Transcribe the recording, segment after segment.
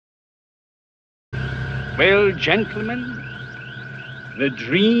Well, gentlemen, the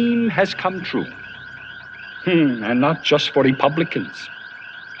dream has come true. And not just for Republicans.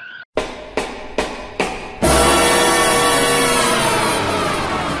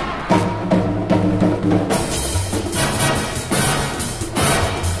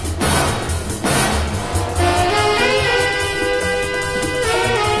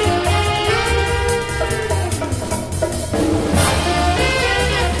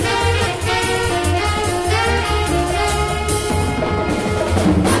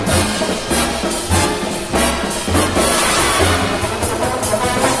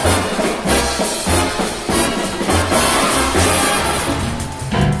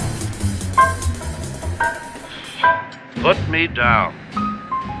 Put me down.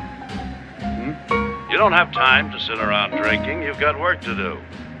 You don't have time to sit around drinking. You've got work to do.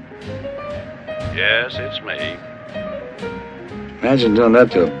 Yes, it's me. Imagine doing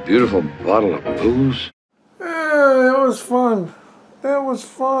that to a beautiful bottle of booze. That was fun. That was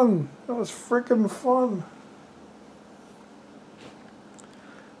fun. That was freaking fun.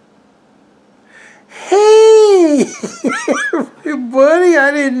 Hey, everybody, I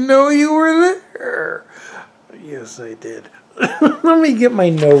didn't know you were there. Yes, I did. Let me get my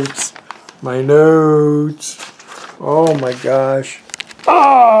notes. My notes. Oh my gosh.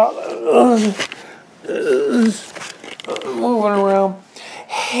 Moving around.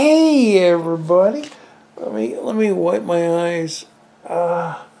 Hey, everybody. Let me wipe my eyes.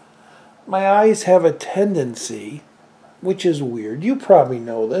 My eyes have a tendency, which is weird. You probably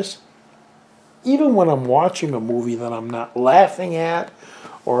know this. Even when I'm watching a movie that I'm not laughing at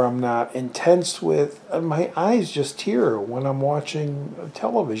or I'm not intense with, my eyes just tear when I'm watching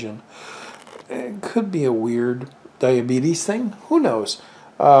television. It could be a weird diabetes thing. Who knows?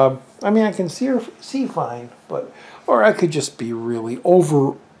 I mean, I can see fine, or I could just be really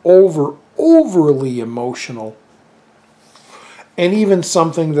overly emotional. And even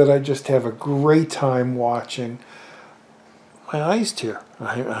something that I just have a great time watching, my eyes tear.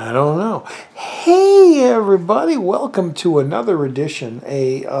 I don't know. Hey, everybody. Welcome to another edition,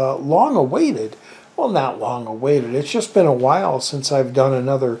 a long-awaited, well, not long-awaited. It's just been a while since I've done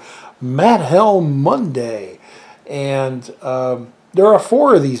another Matt Helm Monday. And there are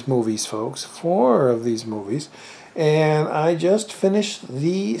 4 of these movies, folks. 4 of these movies. And I just finished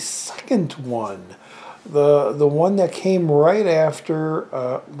the second one. The one that came right after,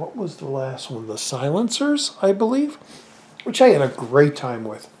 what was the last one? The Silencers, I believe, which I had a great time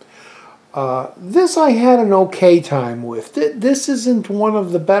with. This I had an okay time with. This isn't one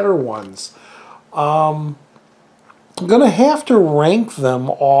of the better ones. I'm going to have to rank them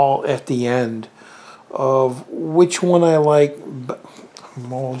all at the end of which one I like.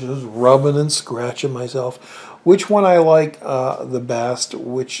 I'm all just rubbing and scratching myself. Which one I like the best,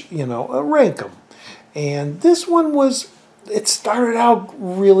 which, rank them. And this one was, it started out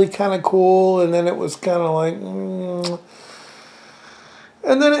really kind of cool, and then it was kind of like,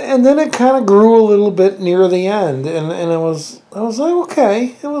 and then it kind of grew a little bit near the end, and I was like,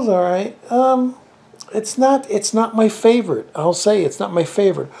 okay, it was all right. It's not my favorite. I'll say it's not my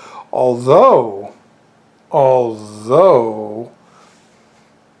favorite. Although,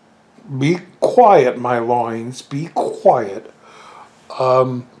 be quiet, my loins, be quiet.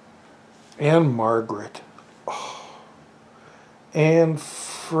 Ann-Margret. Oh.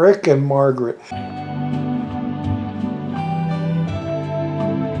 Ann-frickin-Margret.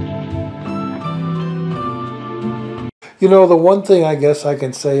 The one thing I guess I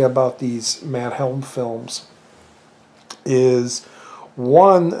can say about these Matt Helm films is,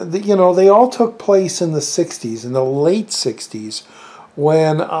 one, they all took place in the 60s, in the late 60s,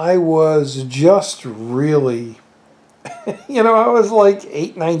 when I was just really, I was like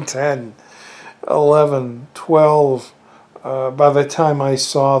 8, 9, 10, 11, 12 by the time I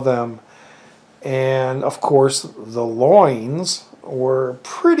saw them. And, of course, the loins were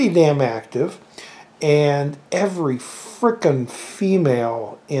pretty damn active. And every frickin'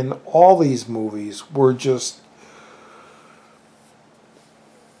 female in all these movies were just...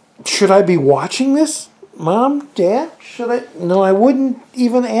 Should I be watching this? Mom? Dad? Should I? No, I wouldn't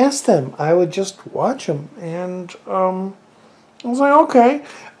even ask them. I would just watch them. And I was like, okay.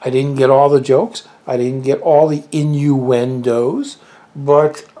 I didn't get all the jokes. I didn't get all the innuendos.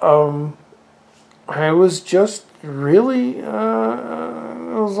 But I was just really...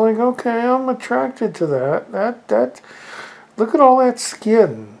 I was like, okay, I'm attracted to that. Look at all that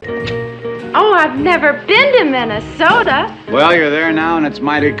skin. Oh, I've never been to Minnesota. Well, you're there now, and it's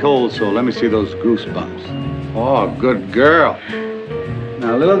mighty cold, so let me see those goosebumps. Oh, good girl.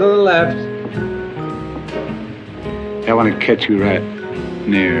 Now, a little to the left. I want to catch you right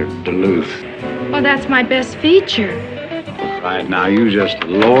near Duluth. Well, that's my best feature. Right now, you just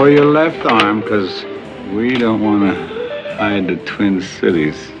lower your left arm, because we don't want to hide the Twin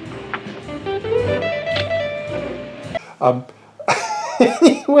Cities.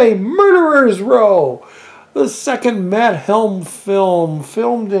 Anyway, Murderer's Row, the second Matt Helm film,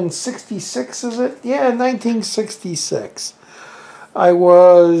 filmed in 66, is it? Yeah, 1966. I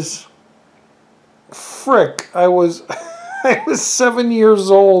was 7 years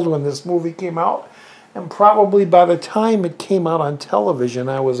old when this movie came out, and probably by the time it came out on television,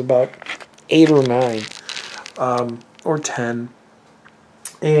 I was about 8 or 9, or 10.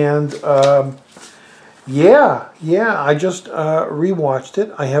 And yeah, I just rewatched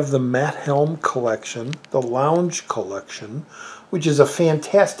it. I have the Matt Helm collection, the Lounge collection, which is a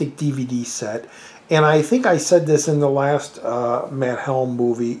fantastic DVD set. And I think I said this in the last Matt Helm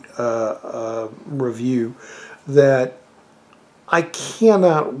movie review, that I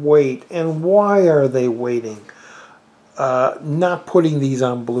cannot wait. And why are they waiting? Not putting these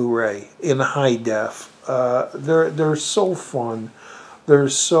on Blu-ray in high def. They're so fun.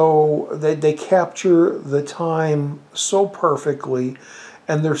 They capture the time so perfectly,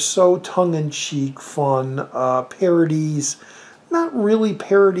 and they're so tongue-in-cheek fun. Parodies, not really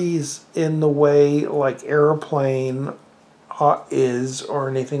parodies in the way like Airplane is or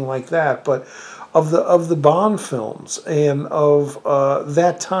anything like that, but of the Bond films and of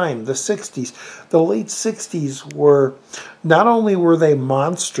that time, the 60s. The late 60s were, not only were they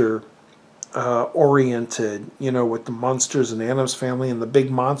monster oriented, you know, with the Munsters and Addams Family and the Big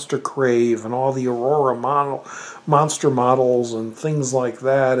Monster Crave and all the Aurora monster models and things like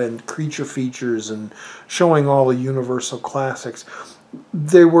that, and creature features and showing all the Universal classics.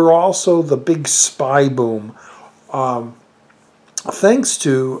 They were also the big spy boom. Thanks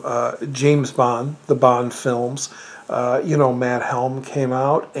to James Bond, the Bond films, you know, Matt Helm came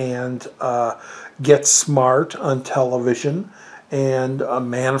out and Get Smart on television, and A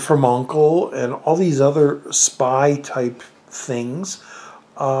Man from U.N.C.L.E. and all these other spy type things.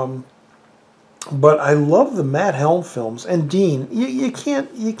 But I love the Matt Helm films, and Dean. You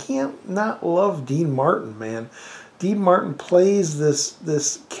can't not love Dean Martin, man. Dean Martin plays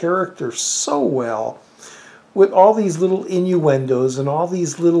this character so well, with all these little innuendos and all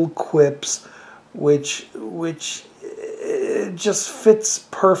these little quips, which it just fits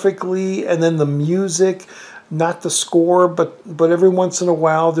perfectly. And then the music, not the score, but every once in a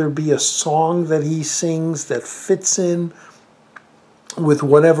while there'd be a song that he sings that fits in with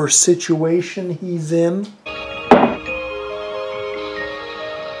whatever situation he's in.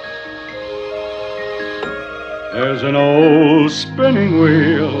 There's an old spinning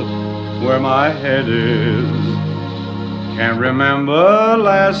wheel where my head is. Can't remember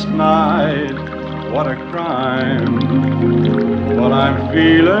last night, what a crime. But I'm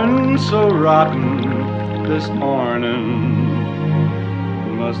feeling so rotten this morning.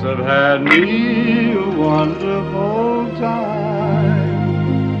 Must have had me a wonderful time.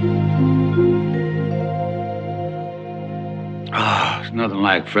 Ah, it's nothing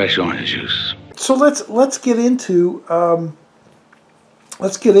like fresh orange juice. So let's get into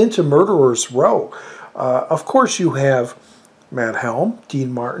Murderer's Row. Of course, you have Matt Helm,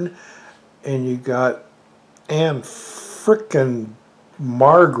 Dean Martin, and you got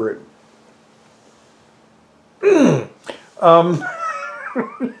Ann-frickin-Margret. You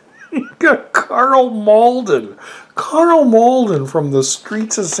got Carl Malden from the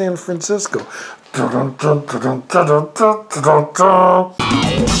streets of San Francisco.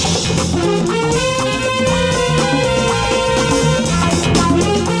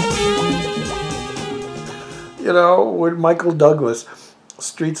 You know, with Michael Douglas,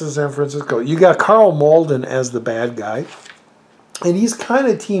 Streets of San Francisco. You got Carl Malden as the bad guy, and he's kind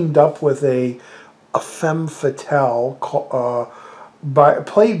of teamed up with a femme fatale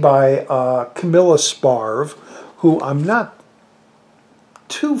played by Camilla Sparv, who I'm not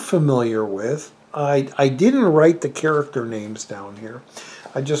too familiar with. I didn't write the character names down here.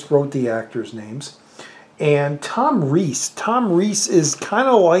 I just wrote the actors' names. And Tom Reese. Tom Reese is kind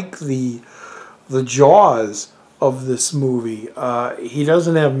of like the Jaws of this movie. He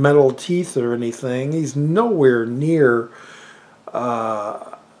doesn't have metal teeth or anything. He's nowhere near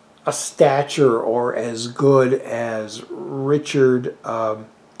a stature or as good as Richard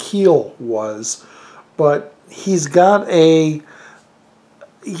Kiel was. But he's got a,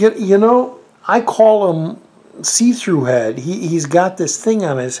 you know, I call him see-through head. He's got this thing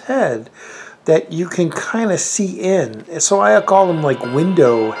on his head that you can kind of see in. So I call him like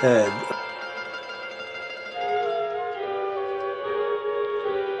window head.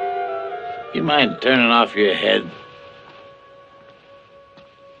 You mind turning off your head?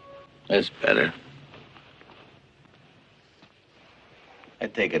 That's better. I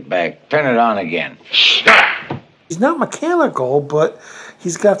take it back. Turn it on again. He's not mechanical, but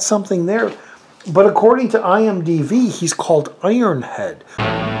he's got something there. But according to IMDb, he's called Ironhead.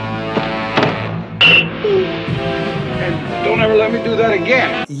 And don't ever let me do that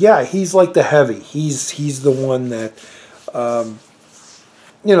again. Yeah, he's like the heavy. He's the one that,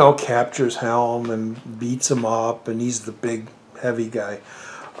 you know, captures Helm and beats him up, and he's the big heavy guy.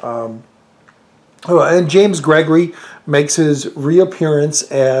 And James Gregory makes his reappearance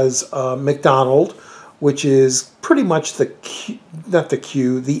as McDonald, which is pretty much the Q, not the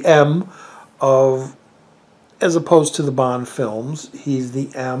Q, the M of, as opposed to the Bond films. He's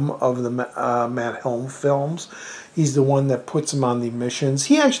the M of the Matt Helm films. He's the one that puts him on the missions.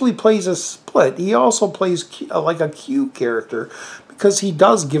 He actually plays a split. He also plays like a Q character because he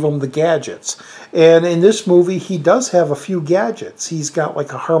does give him the gadgets. And in this movie, he does have a few gadgets. He's got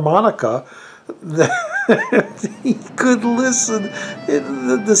like a harmonica that he could listen.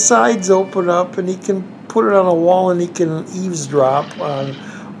 The sides open up and he can put it on a wall and he can eavesdrop on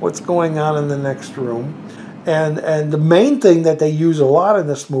what's going on in the next room. And the main thing that they use a lot in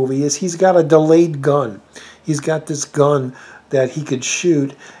this movie is he's got a delayed gun. He's got this gun that he could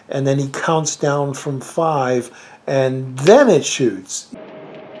shoot, and then he counts down from 5, and then it shoots.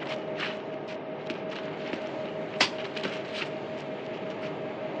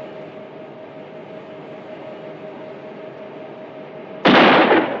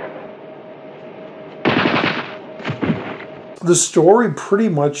 The story pretty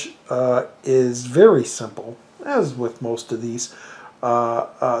much is very simple, as with most of these.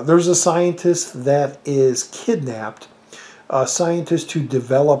 There's a scientist that is kidnapped, a scientist who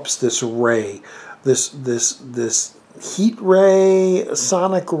develops this ray, this heat ray,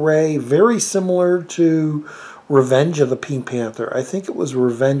 sonic ray, very similar to Revenge of the Pink Panther. I think it was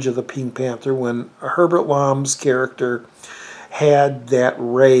Revenge of the Pink Panther when Herbert Lom's character had that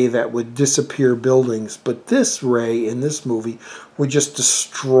ray that would disappear buildings, but this ray in this movie would just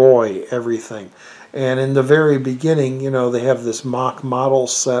destroy everything. And in the very beginning, you know, they have this mock model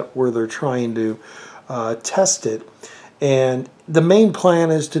set where they're trying to test it, and the main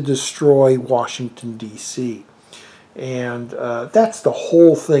plan is to destroy Washington, D.C. And that's the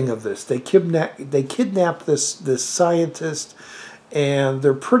whole thing of this. They kidnap this scientist, and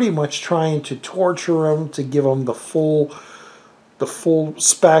they're pretty much trying to torture him to give him the full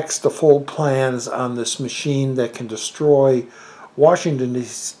specs, the full plans on this machine that can destroy Washington,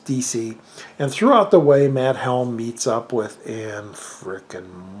 D.C. And throughout the way, Matt Helm meets up with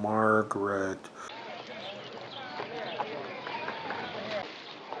Ann-frickin-Margret,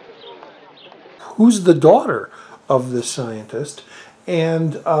 who's the daughter of this scientist,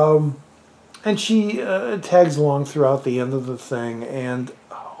 and she tags along throughout the end of the thing, and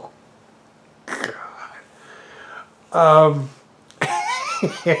oh god.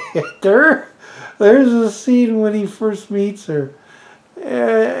 There's a scene when he first meets her,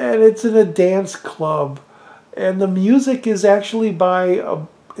 and it's in a dance club, and the music is actually by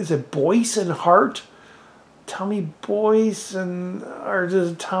is it Boyce and Hart, Tommy Boyce or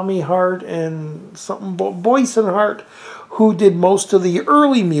just Tommy Hart and something Boyce and Hart, who did most of the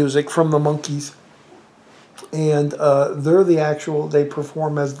early music from the Monkees, and they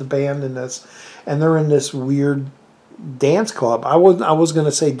perform as the band in this, and they're in this weird dance club. I was going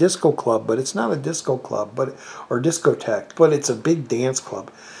to say disco club, but it's not a disco club, or discotheque, but it's a big dance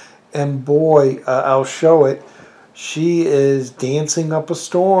club. And boy, I'll show it. She is dancing up a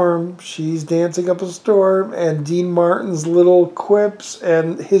storm. She's dancing up a storm, and Dean Martin's little quips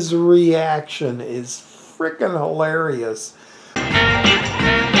and his reaction is freaking hilarious.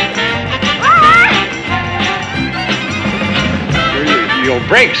 You'll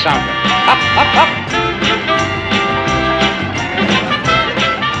break something. Up, up, up.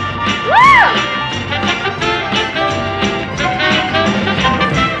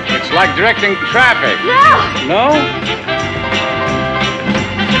 Like directing traffic. No! No?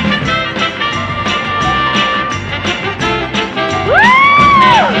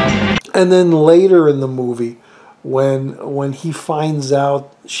 And then later in the movie, when he finds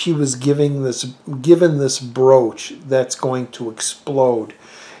out she was given this brooch that's going to explode,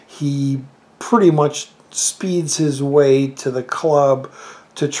 he pretty much speeds his way to the club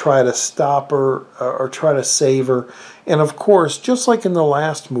to try to stop her or try to save her. And of course, just like in the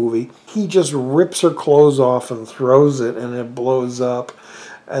last movie, he just rips her clothes off and throws it, and it blows up.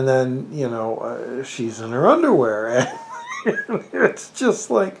 And then, you know, she's in her underwear. It's just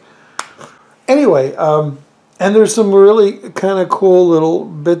like... Anyway, and there's some really kind of cool little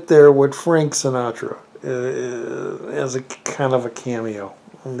bit there with Frank Sinatra as a kind of a cameo.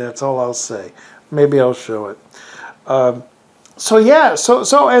 And that's all I'll say. Maybe I'll show it. So yeah,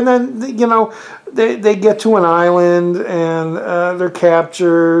 so and then, you know, they get to an island and they're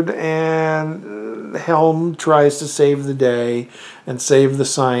captured, and Helm tries to save the day and save the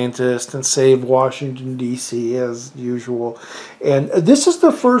scientist and save Washington, D.C. as usual. And this is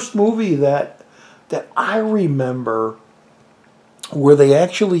the first movie that I remember where they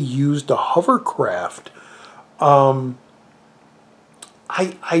actually used a hovercraft. I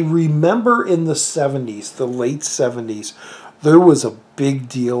remember in the 70s, the late 70s, there was a big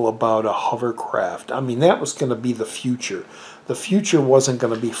deal about a hovercraft. I mean, that was going to be the future. The future wasn't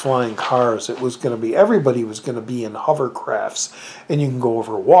going to be flying cars. It was going to be, everybody was going to be in hovercrafts. And you can go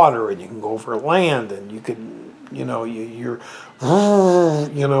over water, and you can go over land, and you can, you know, you're,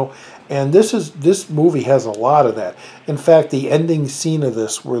 you know. And this movie has a lot of that. In fact, the ending scene of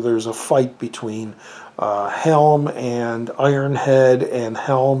this, where there's a fight between Helm and Ironhead, and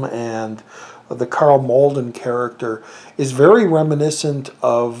Helm and the Carl Malden character, is very reminiscent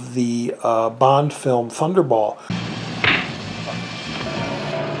of the Bond film Thunderball.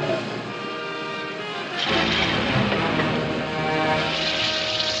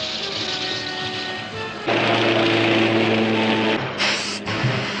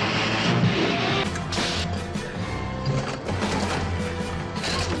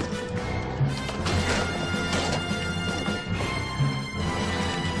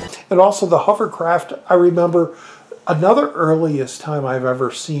 And also the hovercraft, I remember another earliest time I've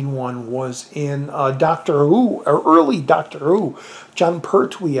ever seen one was in Doctor Who, or early Doctor Who, John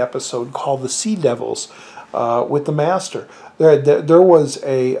Pertwee episode called The Sea Devils with the Master. There was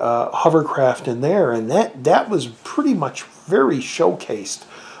a hovercraft in there, and that was pretty much very showcased.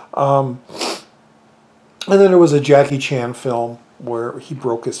 And then there was a Jackie Chan film where he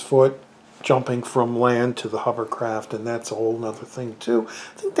broke his foot jumping from land to the hovercraft, and that's a whole nother thing too.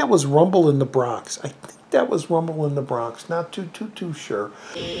 I think that was Rumble in the Bronx. I think that was Rumble in the Bronx. Not too sure.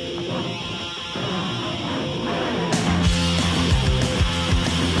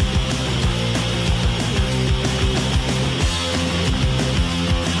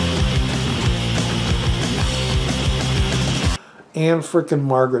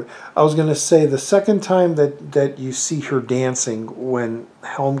 Ann-frickin-Margret. I was going to say, the second time that you see her dancing, when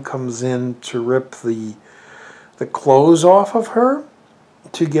Helm comes in to rip the clothes off of her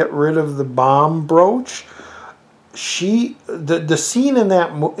to get rid of the bomb brooch, the scene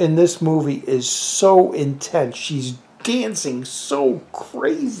in this movie is so intense. She's dancing so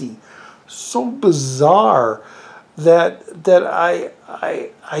crazy, so bizarre, that I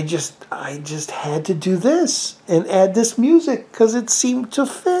just had to do this and add this music because it seemed to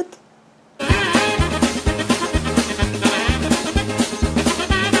fit.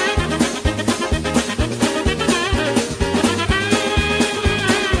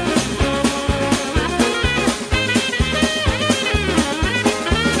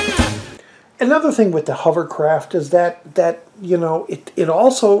 Another thing with the hovercraft is that you know, it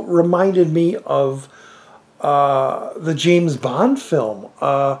also reminded me of the James Bond film.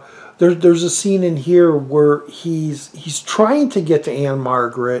 There's a scene in here where he's trying to get to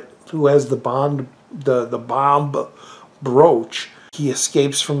Ann-Margret, who has the bomb brooch. He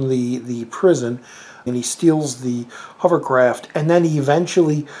escapes from the prison, and he steals the hovercraft, and then he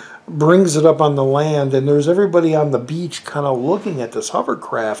eventually brings it up on the land, and there's everybody on the beach kind of looking at this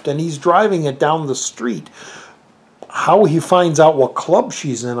hovercraft, and he's driving it down the street. How he finds out what club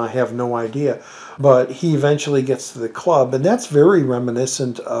she's in, I have no idea. But he eventually gets to the club, and that's very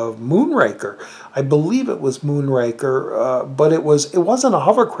reminiscent of Moonraker. I believe it was Moonraker, but it wasn't a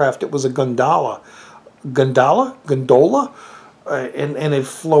hovercraft. It was a gondola, and it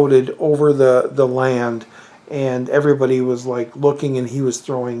floated over the land, and everybody was like looking, and he was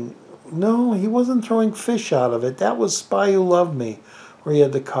throwing. No, he wasn't throwing fish out of it. That was Spy Who Loved Me, where he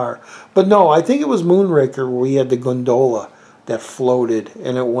had the car. But no, I think it was Moonraker where he had the gondola that floated,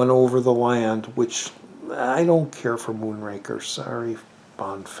 and it went over the land, which I don't care for Moonraker. Sorry,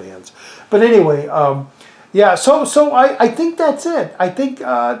 Bond fans. But anyway, yeah, so I think that's it. I think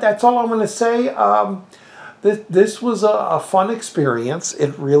that's all I'm going to say. This was a fun experience.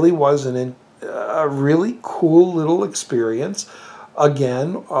 It really was a really cool little experience.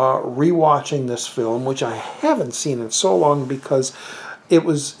 Again, rewatching this film, which I haven't seen in so long, because it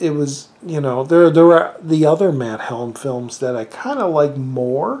was you know, there are the other Matt Helm films that I kind of like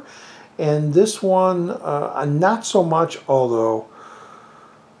more, and this one not so much. Although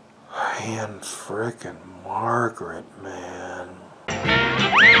Ann-frickin-Margret, man.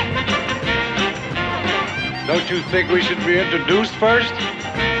 Don't you think we should be introduced first?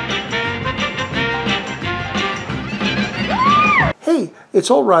 Hey, It's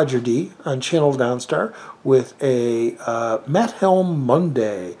all Roger D on Channel Donstar with a Matt Helm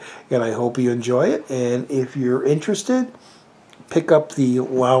Monday. And I hope you enjoy it. And if you're interested, pick up the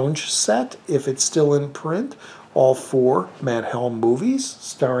lounge set if it's still in print. All 4 Matt Helm movies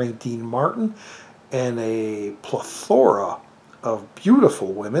starring Dean Martin and a plethora of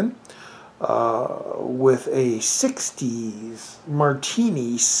beautiful women with a 60s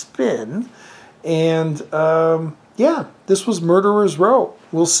martini spin. And yeah, this was Murderer's Row.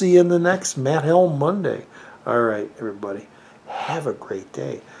 We'll see you in the next Matt Helm Monday. All right, everybody. Have a great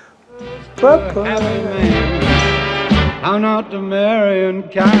day. Bye-bye. How not to marry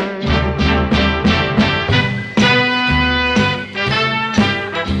and kind.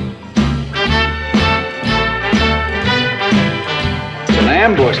 It's an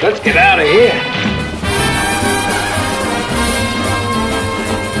ambush. Let's get out of here.